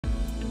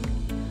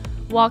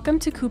Welcome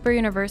to Cooper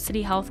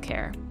University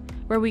Healthcare,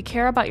 where we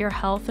care about your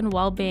health and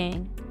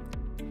well-being.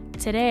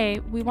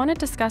 Today, we want to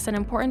discuss an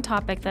important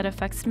topic that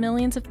affects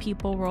millions of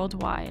people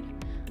worldwide: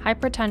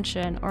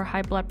 hypertension or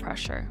high blood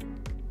pressure.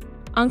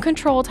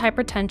 Uncontrolled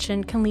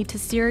hypertension can lead to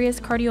serious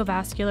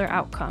cardiovascular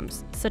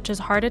outcomes, such as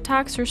heart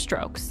attacks or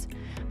strokes.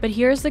 But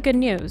here's the good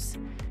news.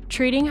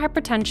 Treating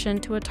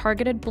hypertension to a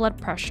targeted blood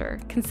pressure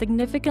can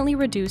significantly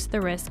reduce the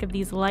risk of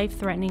these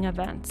life-threatening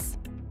events.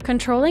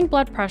 Controlling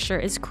blood pressure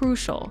is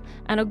crucial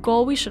and a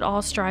goal we should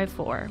all strive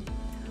for.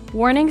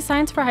 Warning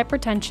signs for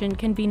hypertension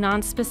can be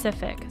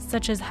nonspecific,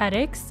 such as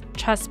headaches,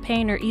 chest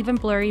pain, or even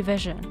blurry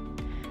vision.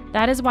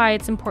 That is why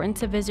it's important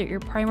to visit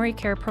your primary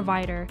care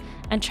provider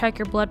and check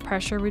your blood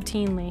pressure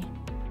routinely.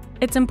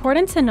 It's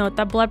important to note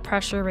that blood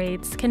pressure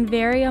rates can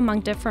vary among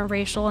different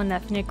racial and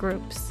ethnic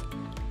groups.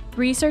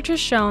 Research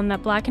has shown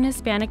that Black and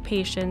Hispanic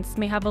patients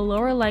may have a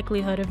lower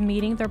likelihood of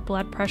meeting their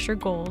blood pressure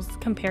goals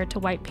compared to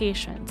white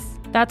patients.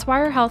 That's why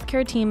our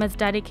healthcare team is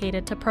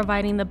dedicated to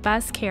providing the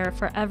best care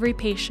for every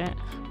patient,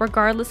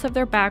 regardless of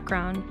their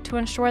background, to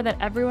ensure that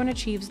everyone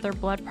achieves their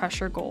blood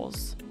pressure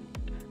goals.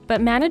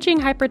 But managing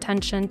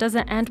hypertension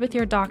doesn't end with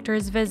your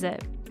doctor's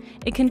visit.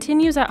 It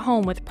continues at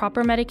home with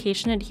proper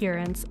medication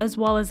adherence as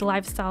well as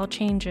lifestyle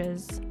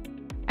changes.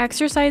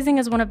 Exercising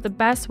is one of the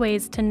best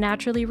ways to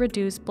naturally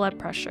reduce blood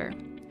pressure.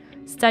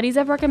 Studies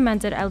have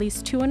recommended at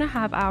least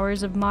 2.5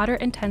 hours of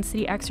moderate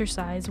intensity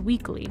exercise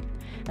weekly,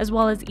 as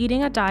well as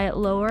eating a diet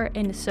lower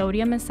in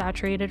sodium and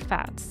saturated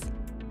fats.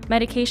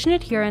 Medication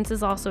adherence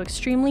is also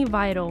extremely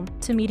vital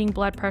to meeting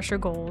blood pressure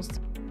goals.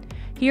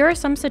 Here are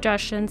some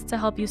suggestions to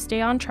help you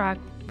stay on track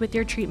with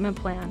your treatment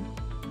plan.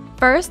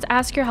 First,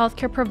 ask your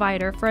healthcare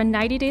provider for a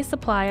 90-day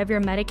supply of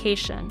your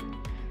medication.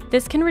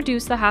 This can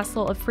reduce the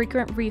hassle of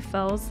frequent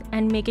refills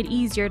and make it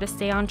easier to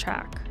stay on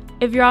track.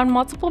 If you're on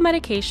multiple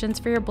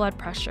medications for your blood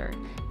pressure,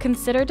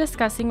 consider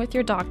discussing with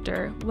your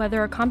doctor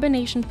whether a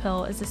combination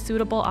pill is a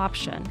suitable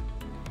option.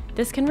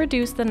 This can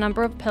reduce the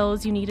number of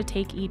pills you need to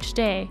take each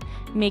day,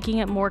 making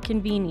it more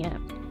convenient.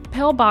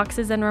 Pill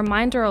boxes and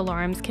reminder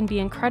alarms can be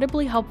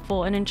incredibly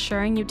helpful in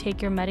ensuring you take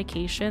your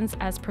medications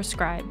as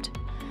prescribed.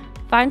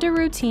 Find a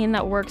routine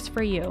that works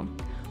for you,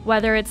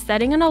 whether it's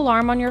setting an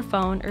alarm on your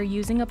phone or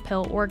using a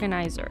pill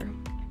organizer.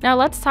 Now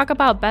let's talk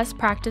about best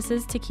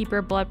practices to keep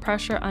your blood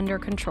pressure under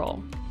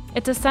control.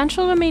 It's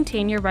essential to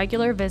maintain your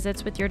regular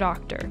visits with your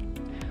doctor.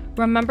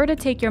 Remember to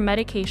take your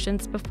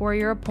medications before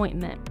your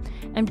appointment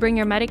and bring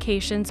your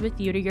medications with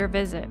you to your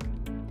visit.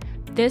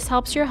 This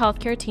helps your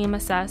healthcare team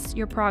assess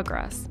your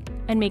progress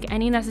and make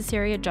any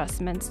necessary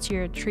adjustments to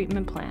your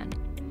treatment plan.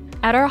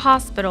 At our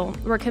hospital,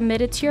 we're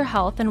committed to your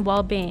health and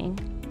well-being.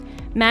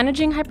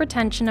 Managing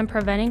hypertension and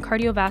preventing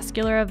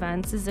cardiovascular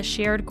events is a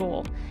shared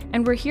goal,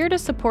 and we're here to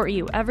support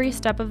you every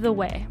step of the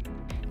way.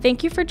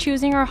 Thank you for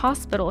choosing our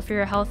hospital for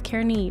your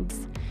healthcare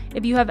needs.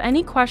 If you have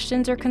any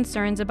questions or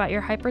concerns about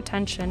your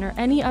hypertension or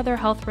any other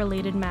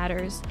health-related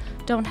matters,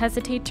 don't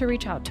hesitate to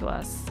reach out to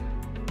us.